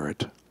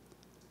Spirit,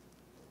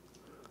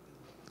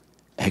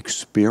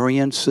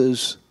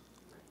 experiences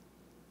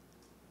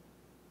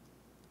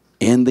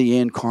in the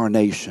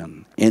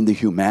incarnation, in the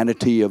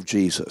humanity of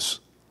Jesus,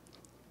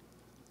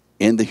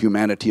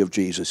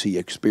 he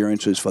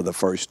experiences for the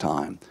first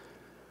time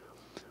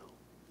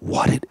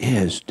what it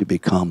is to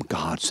become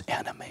God's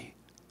enemy.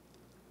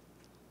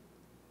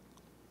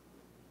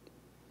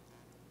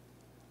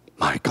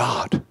 My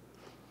God,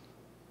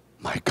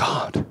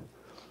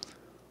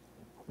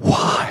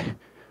 why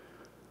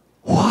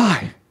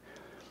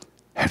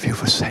have you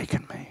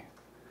forsaken me?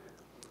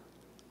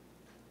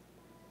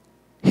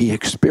 He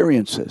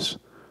experiences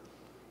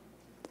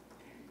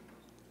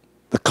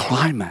the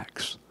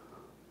climax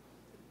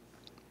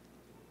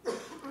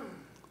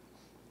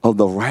of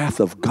the wrath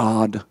of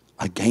God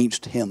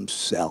against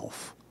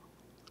himself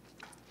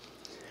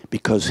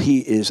because he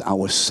is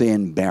our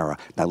sin bearer.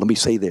 Now let me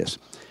say this.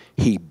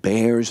 He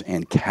bears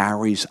and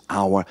carries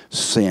our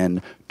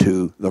sin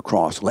to the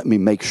cross. Let me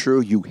make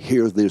sure you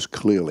hear this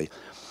clearly.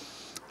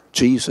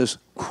 Jesus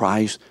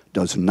Christ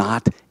does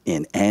not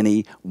in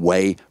any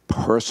way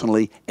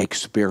personally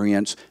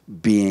experience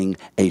being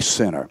a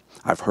sinner.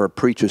 I've heard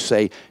preachers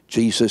say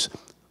Jesus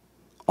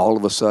all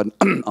of a sudden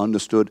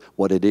understood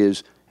what it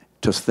is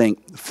to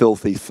think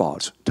filthy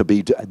thoughts.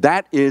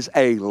 That is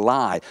a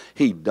lie.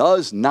 He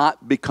does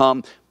not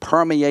become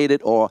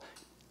permeated or,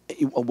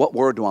 what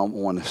word do I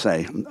want to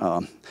say?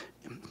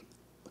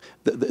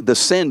 The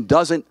sin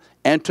doesn't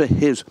enter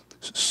his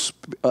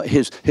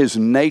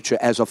nature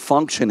as a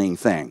functioning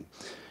thing.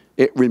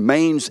 It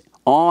remains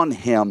on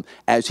him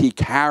as he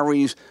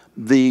carries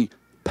the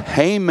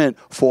payment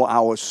for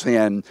our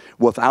sin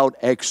without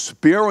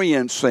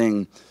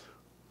experiencing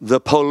the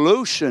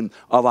pollution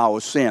of our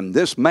sin.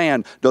 This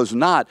man does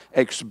not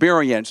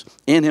experience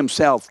in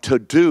himself to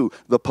do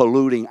the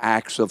polluting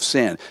acts of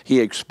sin. He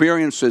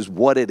experiences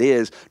what it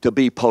is to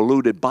be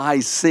polluted by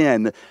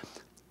sin.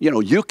 You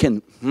know, you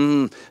can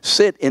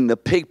sit in the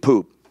pig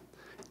poop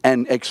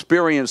and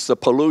experience the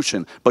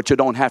pollution, but you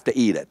don't have to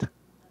eat it.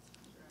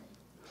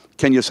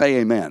 Can you say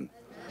amen?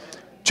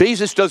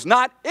 Jesus does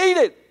not eat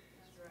it.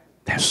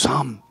 There's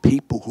some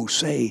people who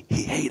say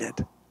he ate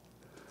it.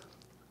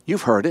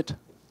 You've heard it.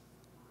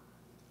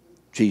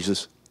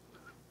 Jesus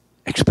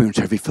experienced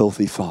every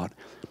filthy thought.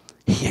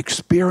 He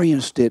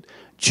experienced it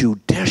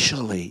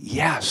judicially,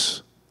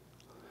 yes.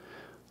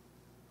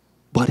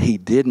 But he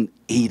didn't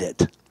eat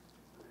it.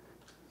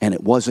 And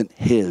it wasn't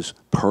his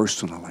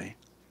personally.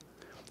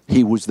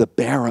 He was the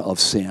bearer of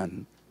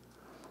sin.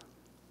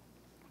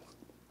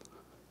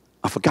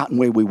 I've forgotten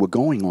where we were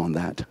going on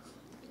that.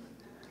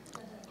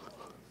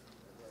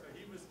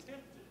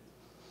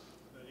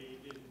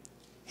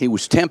 He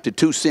was tempted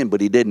to sin,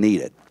 but he didn't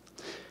eat it.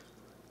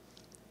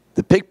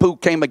 The pig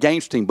poop came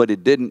against him, but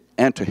it didn't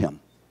enter him.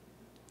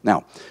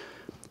 Now,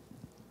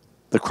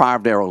 the cry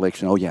of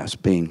dereliction, oh yes,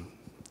 being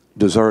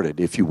deserted,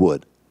 if you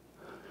would.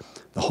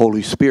 The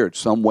Holy Spirit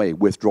some way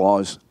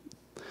withdraws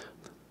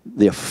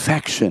the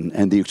affection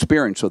and the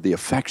experience of the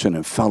affection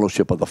and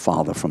fellowship of the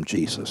Father from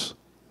Jesus.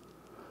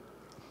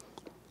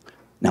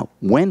 Now,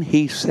 when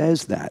he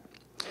says that,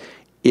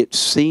 it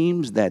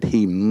seems that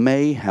he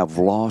may have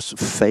lost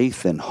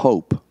faith and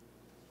hope.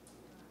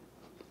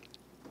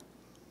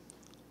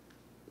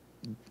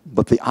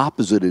 But the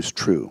opposite is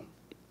true.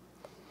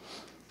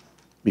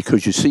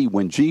 Because you see,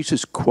 when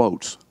Jesus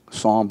quotes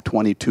Psalm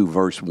 22,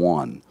 verse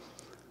 1,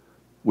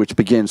 which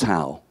begins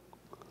how?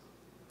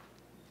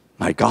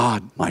 My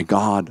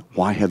God,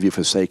 why have you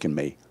forsaken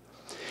me?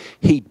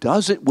 He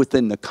does it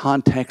within the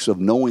context of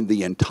knowing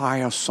the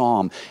entire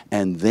psalm,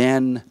 and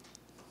then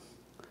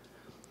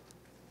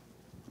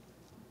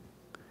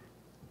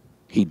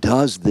he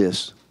does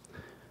this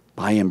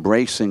by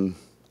embracing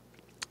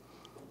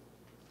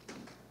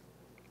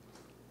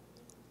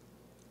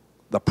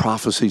the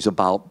prophecies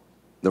about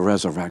the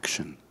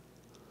resurrection.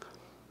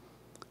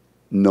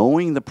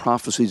 Knowing the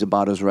prophecies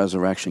about his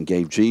resurrection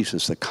gave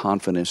Jesus the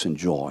confidence and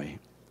joy.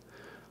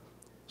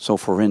 So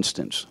for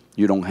instance,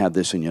 you don't have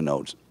this in your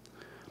notes.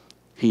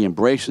 He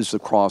embraces the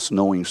cross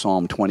knowing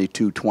Psalm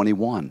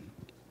 22:21.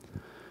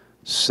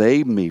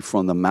 Save me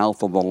from the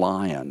mouth of the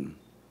lion.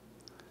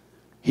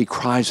 He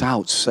cries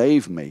out,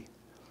 save me.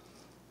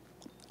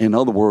 In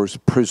other words,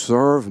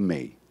 preserve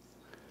me,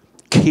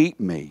 keep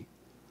me,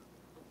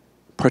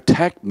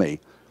 protect me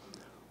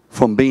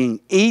from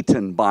being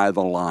eaten by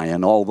the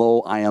lion,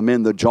 although I am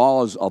in the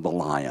jaws of the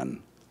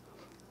lion.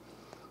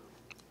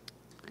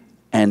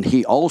 And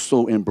he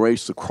also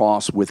embraced the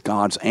cross with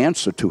God's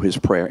answer to his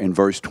prayer in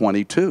verse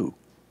 22.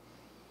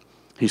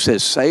 He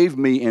says, save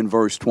me in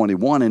verse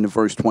 21, and in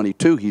verse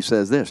 22 he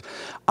says this,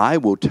 I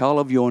will tell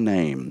of your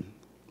name.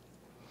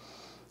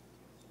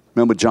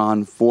 Remember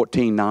John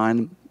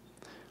 14:9?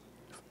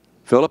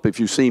 Philip, if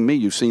you've seen me,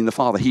 you've seen the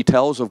Father. He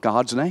tells of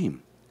God's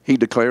name. He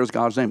declares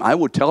God's name. I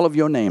will tell of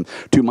your name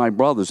to my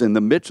brothers. In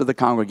the midst of the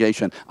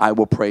congregation, I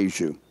will praise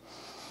you.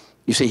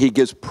 You see, he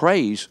gives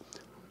praise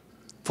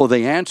for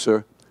the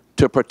answer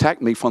to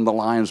protect me from the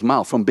lion's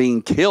mouth, from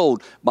being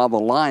killed by the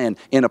lion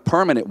in a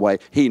permanent way.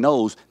 He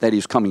knows that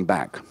he's coming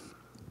back.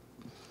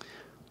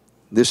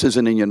 This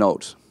isn't in your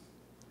notes.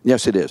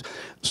 Yes, it is.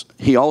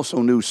 He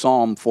also knew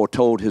Psalm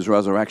foretold his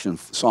resurrection,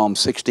 Psalm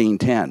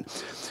 16:10.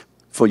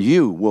 For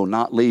you will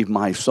not leave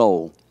my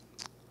soul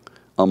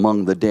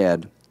among the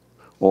dead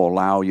or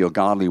allow your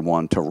godly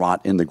one to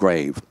rot in the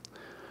grave.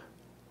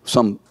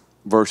 Some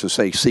verses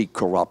say seek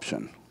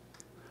corruption.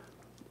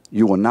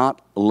 You will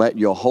not let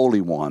your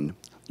Holy One,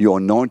 your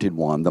anointed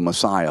one, the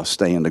Messiah,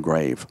 stay in the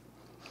grave.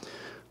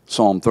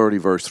 Psalm 30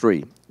 verse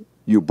 3.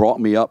 You brought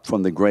me up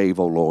from the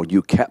grave, O Lord.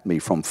 You kept me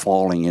from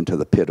falling into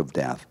the pit of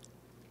death.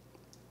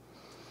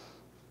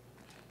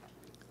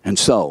 And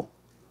so,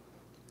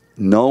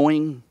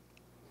 knowing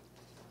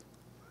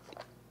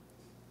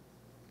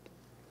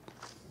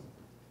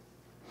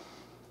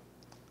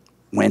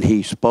when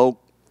he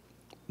spoke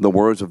the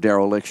words of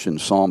dereliction,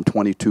 Psalm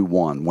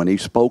 22:1, when he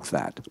spoke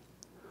that,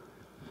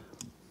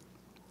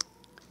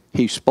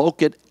 he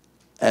spoke it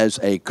as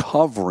a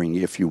covering,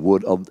 if you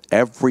would, of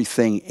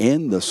everything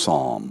in the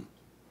psalm.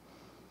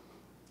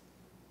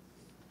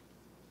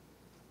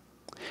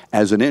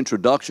 As an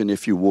introduction,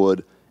 if you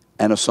would,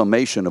 and a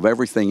summation of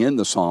everything in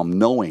the psalm,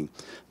 knowing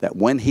that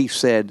when he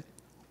said,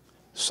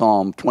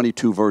 Psalm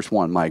 22 verse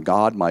 1, my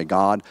God,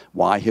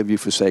 why have you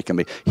forsaken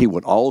me? He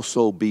would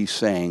also be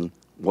saying,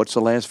 what's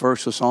the last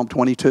verse of Psalm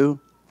 22?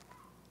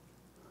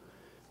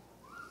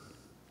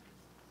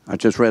 I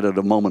just read it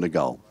a moment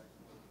ago.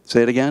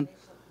 Say it again.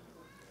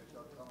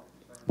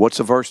 What's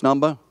the verse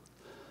number?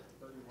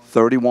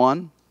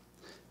 31.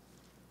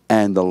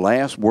 And the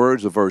last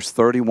words of verse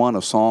 31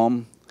 of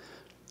Psalm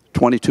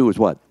 22 is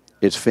what?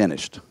 It's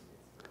finished.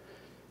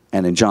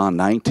 And in John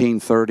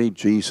 19:30,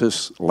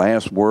 Jesus'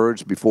 last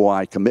words before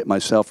I commit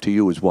myself to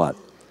you is what?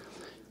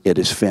 It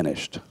is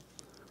finished.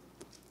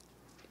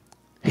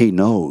 He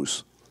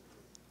knows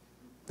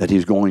that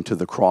he's going to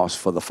the cross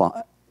for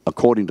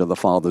according to the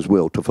Father's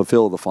will, to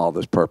fulfill the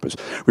Father's purpose.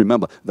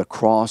 Remember, the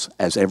cross,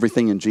 as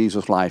everything in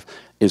Jesus' life,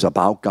 is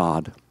about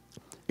God.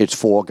 It's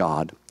for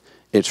God.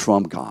 It's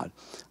from God.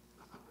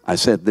 I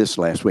said this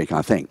last week,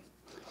 I think.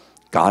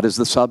 God is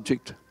the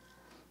subject.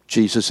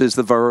 Jesus is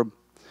the verb.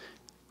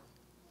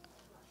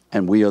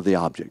 And we are the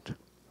object.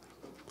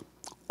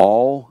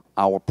 All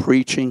our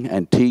preaching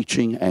and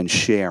teaching and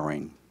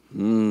sharing,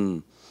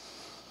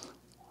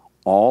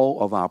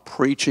 all of our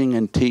preaching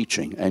and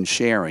teaching and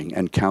sharing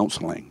and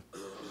counseling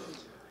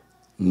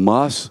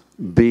must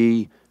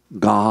be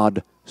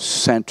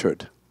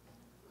God-centered.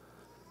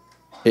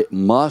 It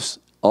must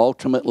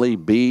ultimately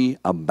be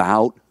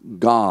about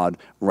God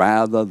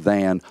rather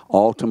than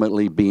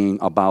ultimately being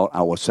about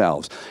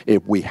ourselves.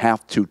 If we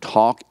have to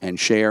talk and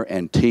share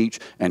and teach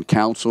and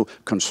counsel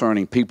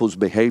concerning people's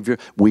behavior,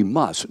 we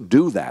must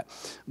do that.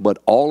 But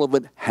all of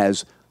it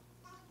has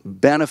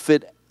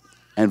benefit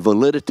and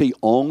validity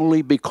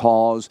only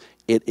because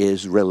it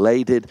is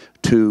related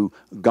to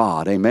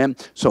God. Amen?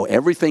 So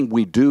everything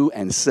we do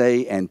and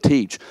say and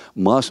teach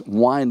must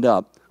wind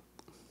up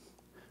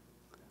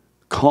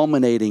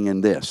culminating in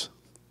this.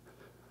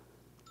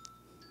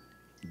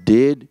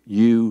 Did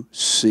you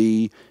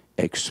see,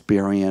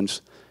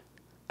 experience,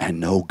 and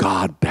know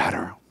God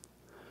better?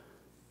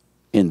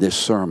 in this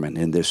sermon,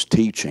 in this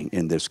teaching,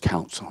 in this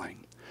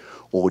counseling?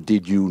 Or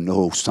did you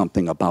know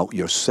something about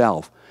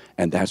yourself,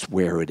 and that's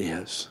where it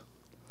is?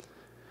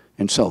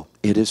 And so,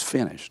 it is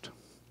finished.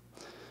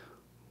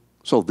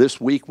 So this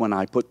week when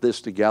I put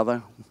this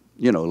together,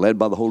 led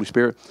by the Holy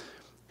Spirit,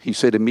 he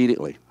said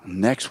immediately,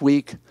 next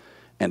week,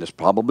 and it's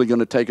probably going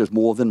to take us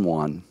more than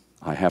one,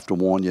 I have to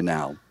warn you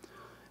now,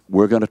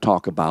 we're going to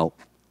talk about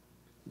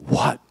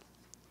what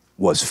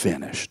was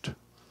finished.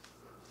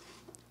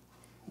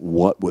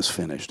 What was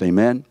finished.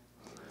 Amen?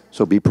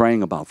 So be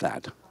praying about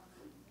that.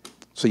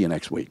 See you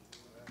next week.